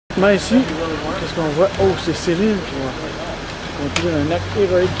maintenant ici, qu'est-ce qu'on voit? Oh, c'est Céline qui va continuer un acte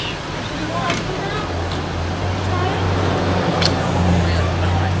héroïque.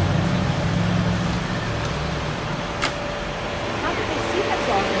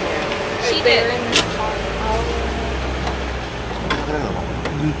 She did.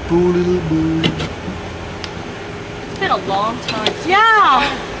 Little boo. It's been a long time.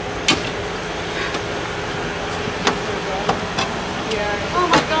 Yeah. Oh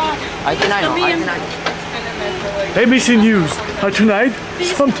my God. ABC News. Tonight,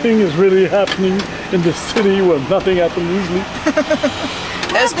 something is really happening in the city where nothing happens usually.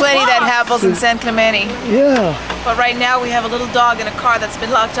 There's plenty that happens in San Clemente. Yeah. But right now we have a little dog in a car that's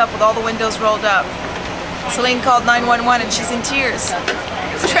been locked up with all the windows rolled up. Celine called 911 and she's in tears.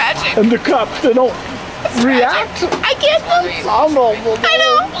 It's tragic. And the cops, they don't react. I can't move. I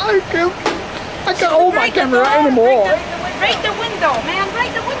know. I can't hold my camera anymore. Break the window, man.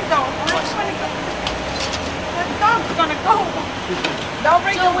 Break the window. The dog's gonna go. Don't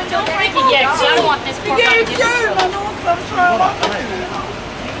break the window. Don't break it yet, because I don't want this poor puppy to get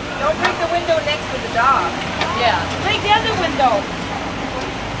Don't break the window next to the dog. Yeah. Break the other window.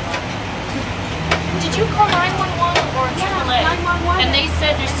 Did you call 911 or AAA? 911. And they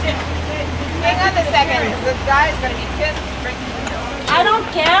said there's... Hang on a second, because the guy's gonna be pissed to break the window. I don't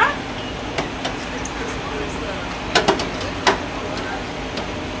care.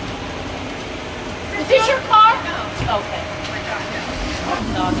 Is this your car? Okay.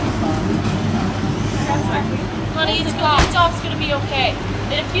 Honey, your dog's gonna be okay.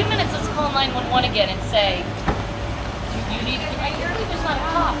 In a few minutes, let's call 911 again and say, you need to get here. There's not a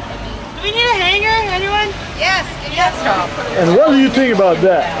cop. I mean, Do we need a hanger, anyone? Yes, yes. And what do you think about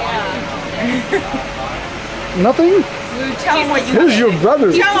that? Nothing? Tell him what you Here's your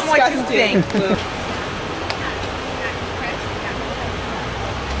brother. Tell him what you think.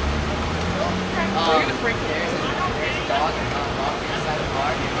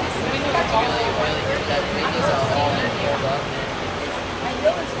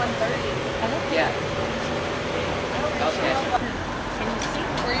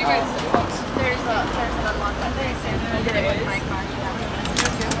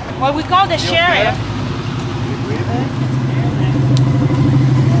 Well, we called the sheriff.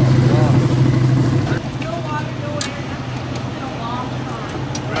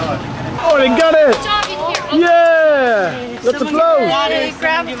 Oh, they got it! dog in here. Okay. Yeah! Let's applaud! Water,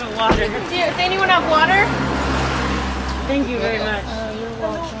 grab him water. Does anyone have water? Thank you very much.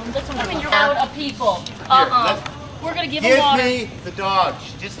 I mean, you're out of people. We're gonna give him Give water. me the dog.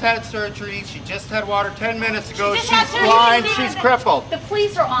 She just had surgery. She just had water 10 minutes ago. just She's had surgery. blind. She's crippled. The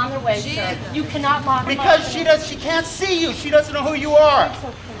police are on their way, sir. You cannot lock him up. Because she can't see you. She doesn't know who you are.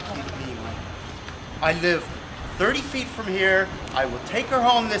 I live 30 feet from here. I will take her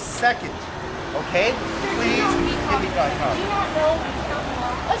home this second. Okay? Please give me that Do car. you not know you cannot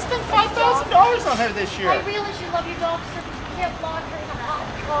lock I spent $5,000 on her this year. I realize you love your dog, sir, but you can't lock her in a hot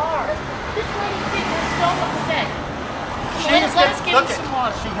car. This lady's getting her so upset. Let us get Look, him some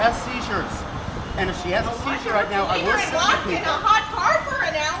water. she has seizures. And if she has a seizure right now, I will Leave her send locked you in a people. hot car for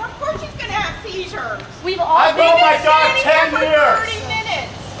an hour. Of course she's gonna have seizures. We've all I've been owned my dog Standing 10 there years. for 30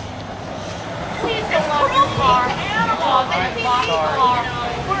 minutes. Please don't lock your car. Animals. Don't It's lock the illegal, car. you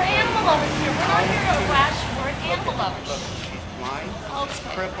know. We're animal lovers here. We're not here to harass you. We're animal lovers. She's blind, she's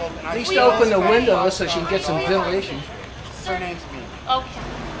Okay. crippled, and At least We open the all- window so she can get some ventilation. her name's me. Okay.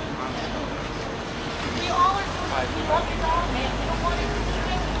 We all are doing this. We love your dog, man. We don't want anything to do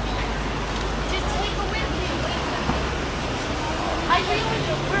with you. Just take her with you. I really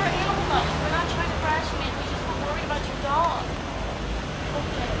do. We're animal lovers. We're not trying to harass you, man. We just were worried about your dog.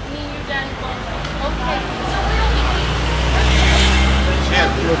 Okay. Me and your daddy love her. Okay. So we'll be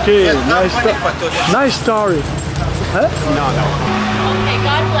Okay, nice story. Huh? No. Okay,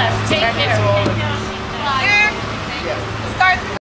 God bless. Take care.